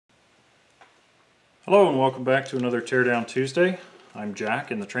Hello and welcome back to another Teardown Tuesday. I'm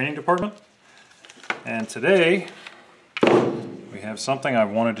Jack in the training department, and today we have something I've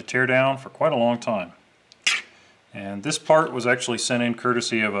wanted to tear down for quite a long time. And this part was actually sent in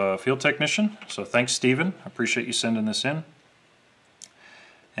courtesy of a field technician, so thanks Steven, I appreciate you sending this in.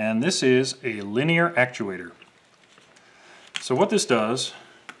 And this is a linear actuator. So what this does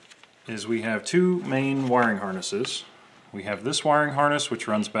is we have two main wiring harnesses. We have this wiring harness which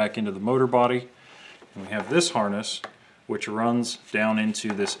runs back into the motor body, and we have this harness which runs down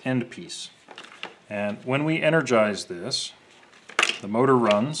into this end piece. And when we energize this, the motor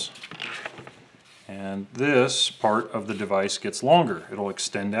runs and this part of the device gets longer. It'll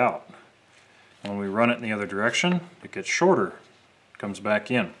extend out. When we run it in the other direction, it gets shorter, comes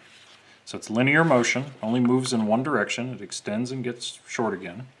back in. So it's linear motion, only moves in one direction. It extends and gets short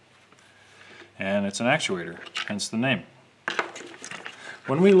again. And it's an actuator, hence the name.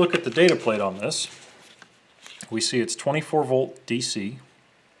 When we look at the data plate on this, we see it's 24 volt DC,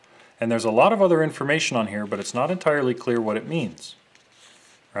 and there's a lot of other information on here, but it's not entirely clear what it means.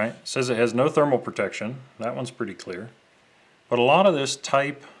 Right? It says it has no thermal protection. That one's pretty clear. But a lot of this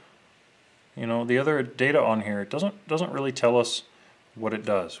type, the other data on here, it doesn't really tell us what it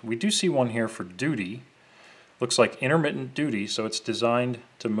does. We do see one here for duty. Looks like intermittent duty, so it's designed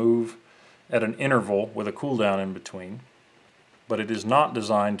to move at an interval with a cool down in between, but it is not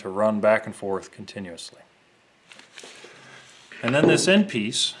designed to run back and forth continuously. And then this end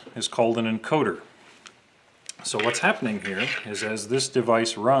piece is called an encoder. So what's happening here is as this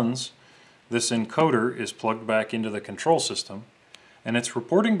device runs, this encoder is plugged back into the control system, and it's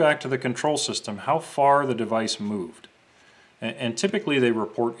reporting back to the control system how far the device moved. And typically they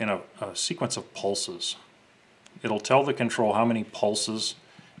report in a sequence of pulses. It'll tell the control how many pulses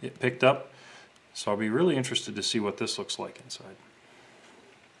it picked up. So I'll be really interested to see what this looks like inside.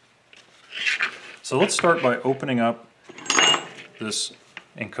 So let's start by opening up this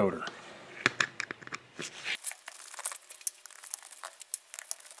encoder.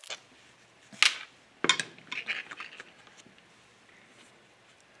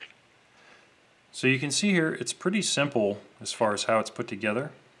 So you can see here it's pretty simple as far as how it's put together.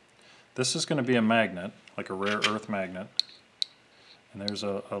 This is going to be a magnet, like a rare earth magnet. And there's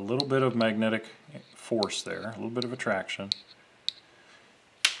a little bit of magnetic force there, a little bit of attraction.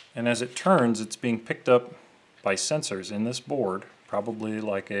 And as it turns, it's being picked up by sensors in this board, probably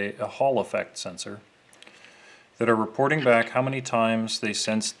like a Hall effect sensor, that are reporting back how many times they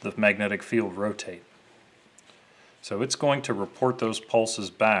sense the magnetic field rotate. So it's going to report those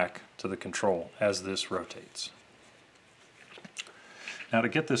pulses back to the control as this rotates. Now to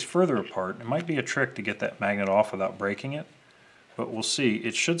get this further apart, it might be a trick to get that magnet off without breaking it, but we'll see.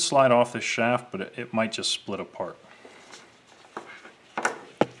 It should slide off this shaft, but it might just split apart.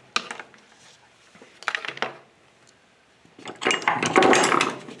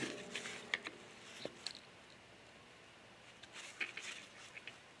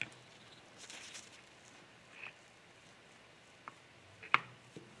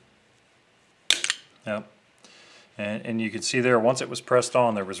 Yep. And you can see there, once it was pressed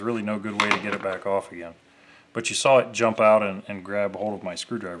on, there was really no good way to get it back off again. But you saw it jump out and grab hold of my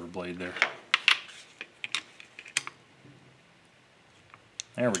screwdriver blade there.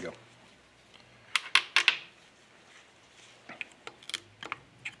 There we go.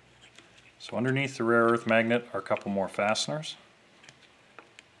 So underneath the rare earth magnet are a couple more fasteners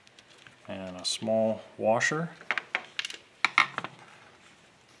and a small washer.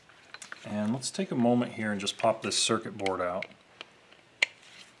 And let's take a moment here and just pop this circuit board out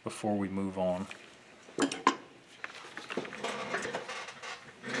before we move on.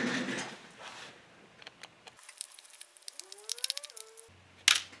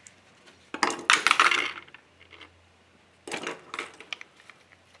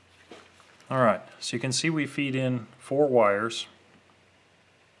 Alright, so you can see we feed in 4 wires,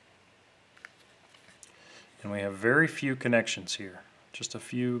 and we have very few connections here, just a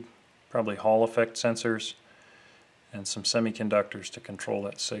few probably Hall effect sensors and some semiconductors to control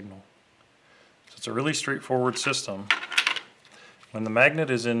that signal. So it's a really straightforward system. When the magnet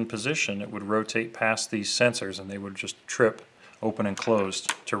is in position, it would rotate past these sensors and they would just trip open and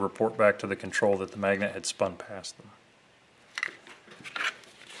closed to report back to the control that the magnet had spun past them.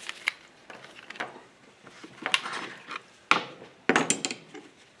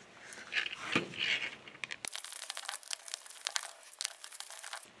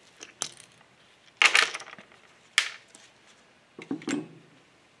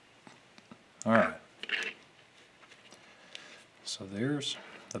 Alright, so there's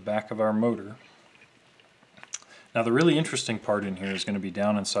the back of our motor. Now the really interesting part in here is going to be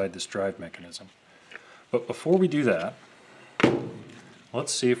down inside this drive mechanism. But before we do that,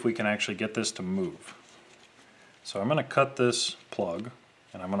 let's see if we can actually get this to move. So I'm going to cut this plug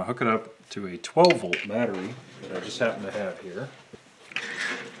and I'm going to hook it up to a 12-volt battery that I just happen to have here.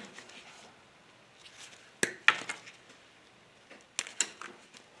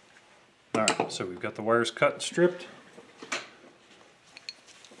 Alright, so we've got the wires cut and stripped.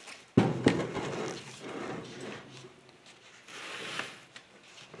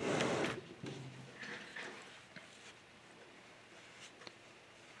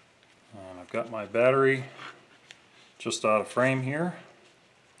 Got my battery just out of frame here.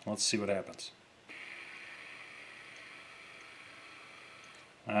 Let's see what happens.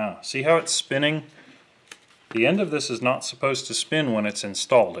 See how it's spinning? The end of this is not supposed to spin when it's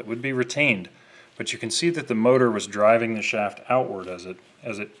installed. It would be retained, but you can see that the motor was driving the shaft outward as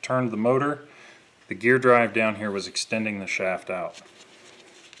it turned the motor. The gear drive down here was extending the shaft out.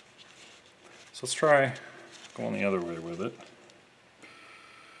 So let's try going the other way with it.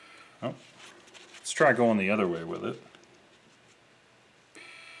 Oh. Let's try going the other way with it.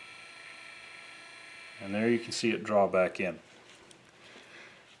 And there you can see it draw back in.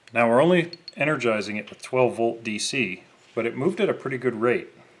 Now we're only energizing it with 12 volt DC, but it moved at a pretty good rate.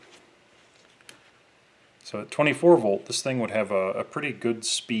 So at 24 volt, this thing would have a pretty good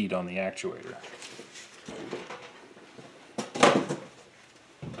speed on the actuator.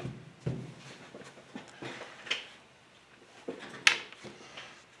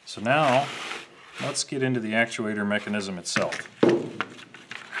 So now, let's get into the actuator mechanism itself.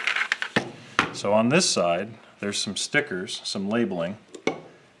 So on this side, there's some stickers, some labeling,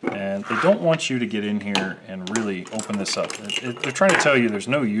 and they don't want you to get in here and really open this up. They're trying to tell you there's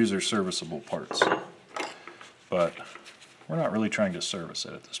no user serviceable parts, but we're not really trying to service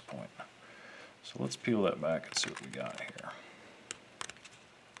it at this point. So let's peel that back and see what we got here.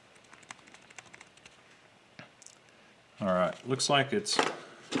 Alright, looks like it's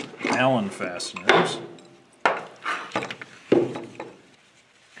Allen fasteners.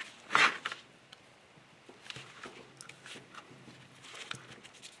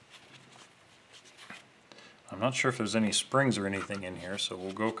 I'm not sure if there's any springs or anything in here, so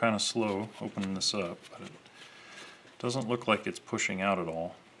we'll go kind of slow opening this up, but it doesn't look like it's pushing out at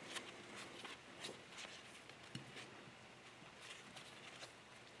all.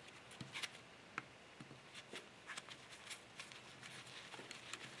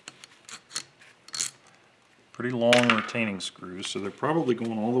 Pretty long retaining screws, so they're probably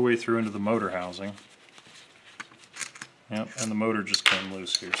going all the way through into the motor housing. Yep, and the motor just came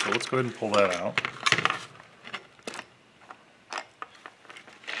loose here, so let's go ahead and pull that out.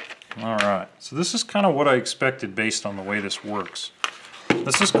 Alright, so this is kind of what I expected based on the way this works.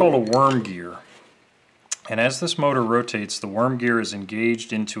 This is called a worm gear, and as this motor rotates, the worm gear is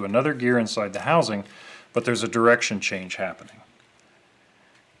engaged into another gear inside the housing, but there's a direction change happening.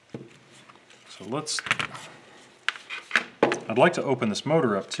 So I'd like to open this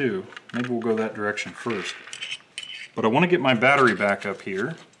motor up too. Maybe we'll go that direction first. But I want to get my battery back up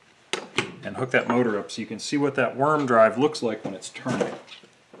here and hook that motor up so you can see what that worm drive looks like when it's turning.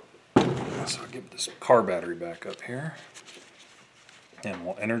 So I'll get this car battery back up here and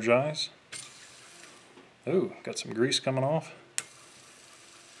we'll energize. Oh, got some grease coming off.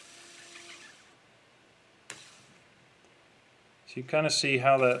 So you kind of see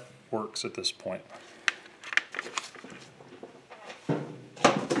how that works at this point.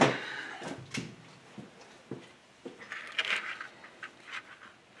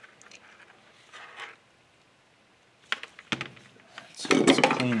 So let's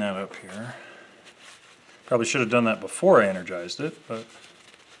clean that up here. Probably should have done that before I energized it, but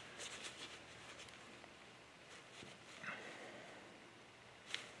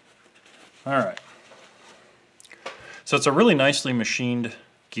alright. So it's a really nicely machined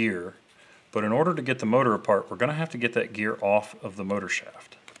gear, but in order to get the motor apart, we're going to have to get that gear off of the motor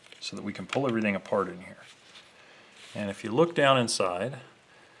shaft so that we can pull everything apart in here. And if you look down inside,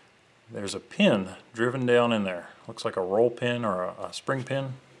 there's a pin driven down in there. Looks like a roll pin or a spring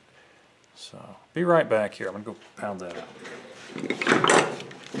pin. So be right back here. I'm going to go pound that out.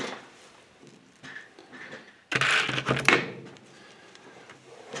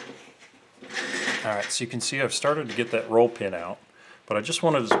 Alright, so you can see I've started to get that roll pin out, but I just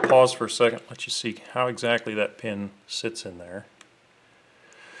wanted to pause for a second, let you see how exactly that pin sits in there.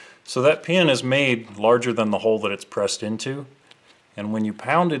 So that pin is made larger than the hole that it's pressed into, and when you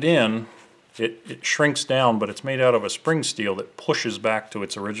pound it in, it shrinks down, but it's made out of a spring steel that pushes back to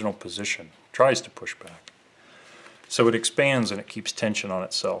its original position, tries to push back. So it expands and it keeps tension on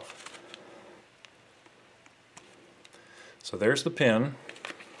itself. So there's the pin.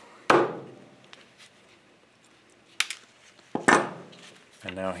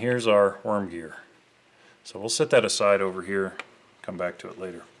 And now here's our worm gear. So we'll set that aside over here, come back to it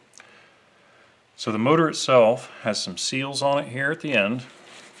later. So the motor itself has some seals on it here at the end,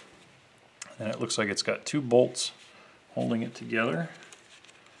 and it looks like it's got 2 bolts holding it together.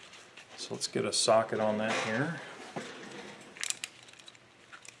 So let's get a socket on that here.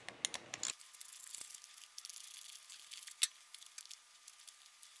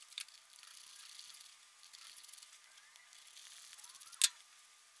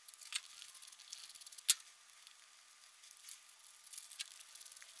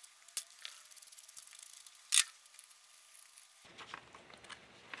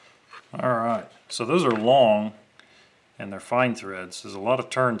 Alright, so those are long and they're fine threads. There's a lot of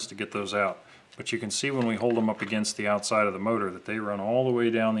turns to get those out. But you can see when we hold them up against the outside of the motor that they run all the way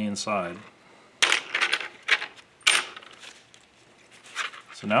down the inside.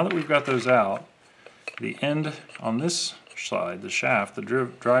 So now that we've got those out, the end on this side, the shaft, the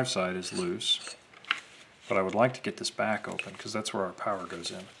drive side, is loose. But I would like to get this back open because that's where our power goes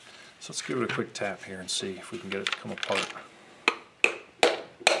in. So let's give it a quick tap here and see if we can get it to come apart.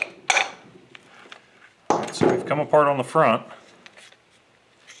 Alright, so we've come apart on the front.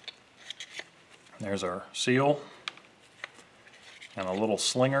 There's our seal and a little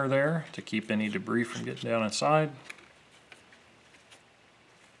slinger there to keep any debris from getting down inside.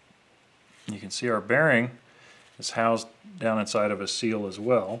 You can see our bearing is housed down inside of a seal as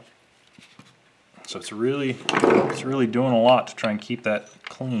well. So it's really doing a lot to try and keep that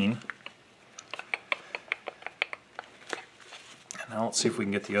clean. And now let's see if we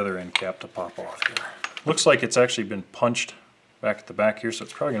can get the other end cap to pop off here. Looks like it's actually been punched back at the back here, so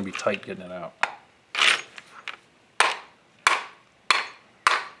it's probably going to be tight getting it out.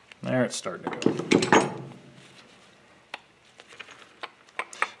 There, it's starting to go.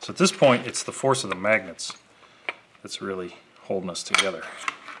 So at this point, it's the force of the magnets that's really holding us together.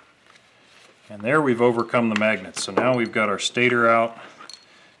 And there we've overcome the magnets. So now we've got our stator out,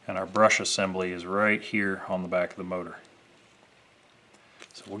 and our brush assembly is right here on the back of the motor.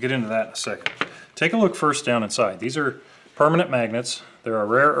 So we'll get into that in a second. Take a look first down inside. These are permanent magnets. They're a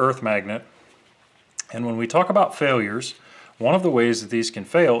rare earth magnet. And when we talk about failures, one of the ways that these can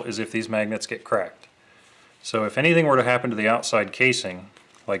fail is if these magnets get cracked. So if anything were to happen to the outside casing,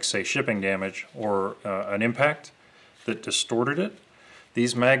 like say shipping damage or an impact that distorted it,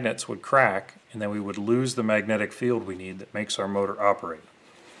 these magnets would crack and then we would lose the magnetic field we need that makes our motor operate.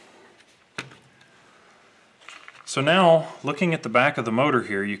 So now, looking at the back of the motor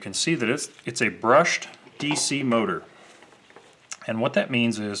here, you can see that it's a brushed DC motor. And what that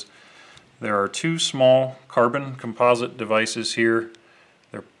means is there are 2 small carbon composite devices here.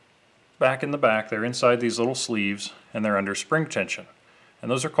 They're back in the back, they're inside these little sleeves, and they're under spring tension. And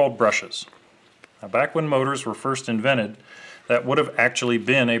those are called brushes. Now back when motors were first invented, that would have actually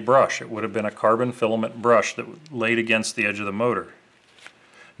been a brush. It would have been a carbon filament brush that laid against the edge of the motor.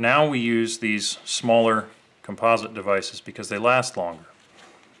 Now we use these smaller composite devices because they last longer.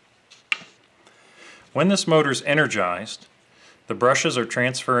 When this motor is energized, the brushes are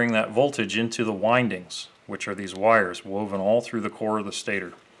transferring that voltage into the windings, which are these wires woven all through the core of the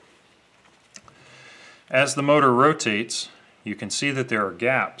stator. As the motor rotates, you can see that there are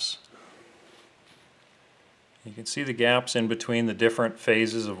gaps. You can see the gaps in between the different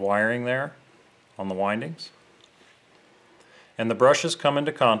phases of wiring there on the windings. And the brushes come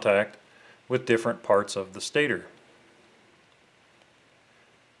into contact with different parts of the stator.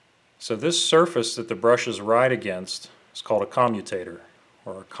 So this surface that the brushes ride against is called a commutator,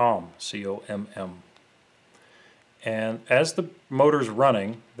 or a COM, C-O-M-M. And as the motor's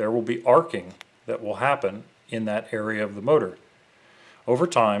running, there will be arcing that will happen in that area of the motor. Over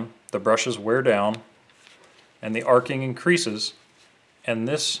time, the brushes wear down and the arcing increases, and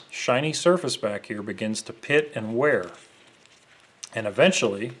this shiny surface back here begins to pit and wear. And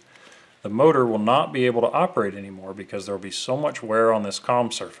eventually, the motor will not be able to operate anymore because there will be so much wear on this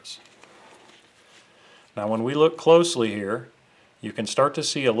COM surface. Now when we look closely here, you can start to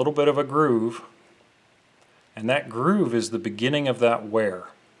see a little bit of a groove, and that groove is the beginning of that wear.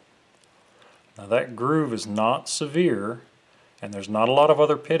 Now that groove is not severe, and there's not a lot of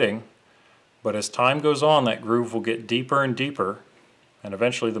other pitting, but as time goes on, that groove will get deeper and deeper, and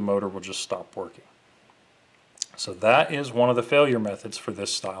eventually the motor will just stop working. So that is one of the failure methods for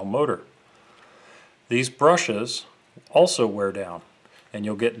this style motor. These brushes also wear down, and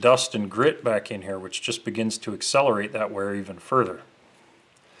you'll get dust and grit back in here, which just begins to accelerate that wear even further.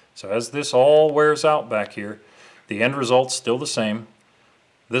 So as this all wears out back here, the end result's still the same.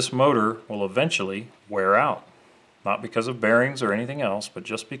 This motor will eventually wear out. Not because of bearings or anything else, but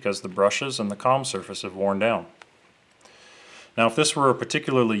just because the brushes and the COM surface have worn down. Now if this were a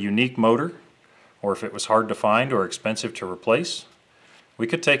particularly unique motor, or if it was hard to find or expensive to replace, we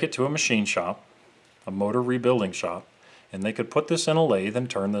could take it to a machine shop, a motor rebuilding shop, and they could put this in a lathe and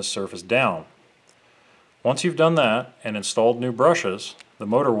turn this surface down. Once you've done that and installed new brushes, the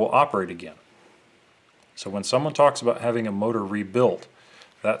motor will operate again. So when someone talks about having a motor rebuilt,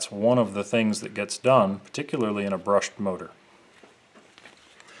 that's one of the things that gets done, particularly in a brushed motor.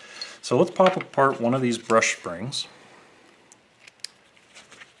 So let's pop apart one of these brush springs.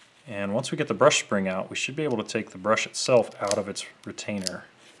 And once we get the brush spring out, we should be able to take the brush itself out of its retainer.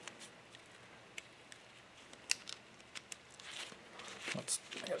 Let's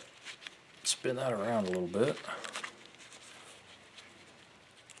spin that around a little bit.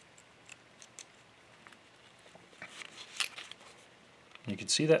 You can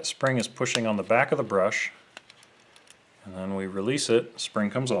see that spring is pushing on the back of the brush, and then we release it, spring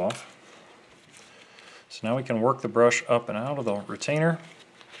comes off. So now we can work the brush up and out of the retainer,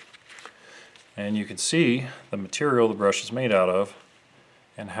 and you can see the material the brush is made out of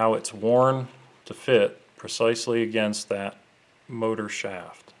and how it's worn to fit precisely against that motor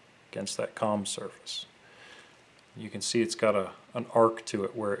shaft, against that comm surface. You can see it's got an arc to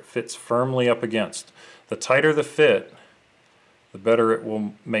it where it fits firmly up against. The tighter the fit, the better it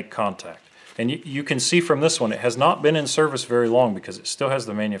will make contact. And you can see from this one, it has not been in service very long because it still has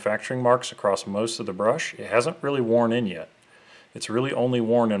the manufacturing marks across most of the brush. It hasn't really worn in yet. It's really only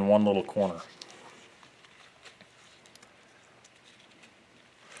worn in one little corner.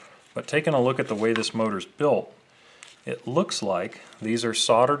 But taking a look at the way this motor's built, it looks like these are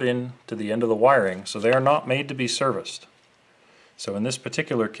soldered in to the end of the wiring, so they are not made to be serviced. So in this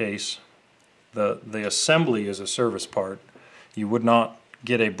particular case, the assembly is a service part. You would not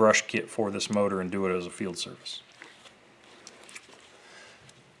get a brush kit for this motor and do it as a field service.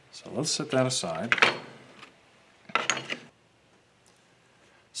 So let's set that aside.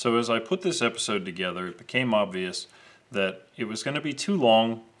 So as I put this episode together, it became obvious that it was going to be too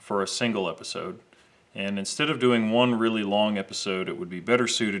long for a single episode, and instead of doing one really long episode, it would be better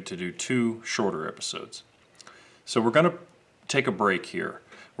suited to do two shorter episodes. So we're going to take a break here.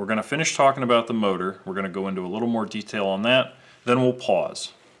 We're going to finish talking about the motor. We're going to go into a little more detail on that. Then we'll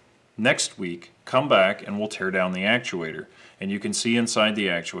pause. Next week, come back and we'll tear down the actuator, and you can see inside the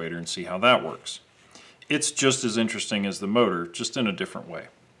actuator and see how that works. It's just as interesting as the motor, just in a different way.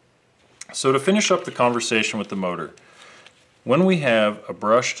 So to finish up the conversation with the motor, when we have a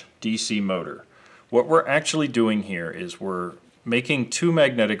brushed DC motor, what we're actually doing here is we're making two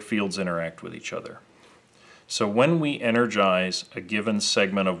magnetic fields interact with each other. So when we energize a given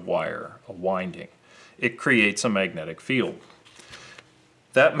segment of wire, a winding, it creates a magnetic field.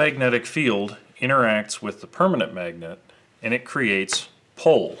 That magnetic field interacts with the permanent magnet and it creates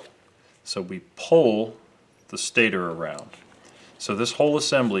pull. So we pull the stator around. So this whole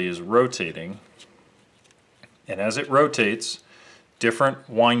assembly is rotating, and as it rotates, different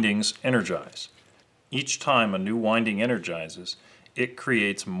windings energize. Each time a new winding energizes, it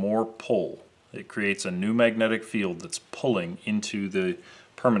creates more pull. It creates a new magnetic field that's pulling into the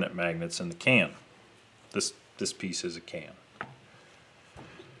permanent magnets in the can. This piece is a can.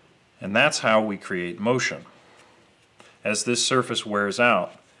 And that's how we create motion. As this surface wears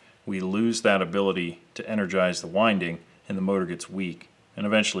out, we lose that ability to energize the winding, and the motor gets weak, and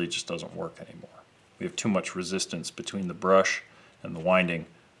eventually it just doesn't work anymore. We have too much resistance between the brush and the winding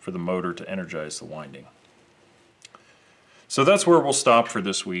for the motor to energize the winding. So that's where we'll stop for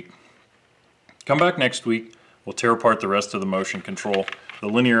this week. Come back next week. We'll tear apart the rest of the motion control, the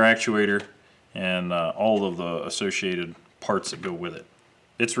linear actuator, and all of the associated parts that go with it.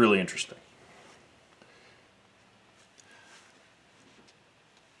 It's really interesting.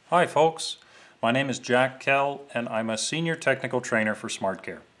 Hi folks, my name is Jack Kell and I'm a Senior Technical Trainer for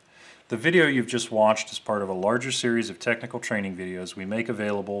SmartCare. The video you've just watched is part of a larger series of technical training videos we make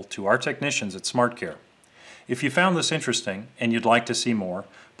available to our technicians at SmartCare. If you found this interesting and you'd like to see more,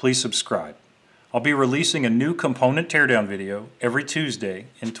 please subscribe. I'll be releasing a new component teardown video every Tuesday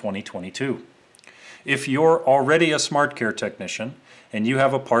in 2022. If you're already a SmartCare technician and you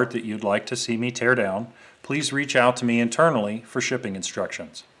have a part that you'd like to see me tear down, please reach out to me internally for shipping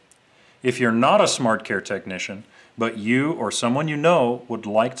instructions. If you're not a SmartCare technician, but you or someone you know would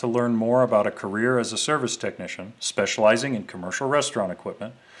like to learn more about a career as a service technician specializing in commercial restaurant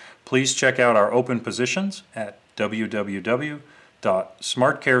equipment, please check out our open positions at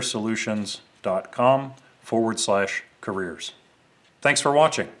www.smartcaresolutions.com/careers. Thanks for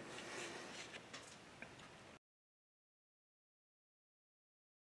watching.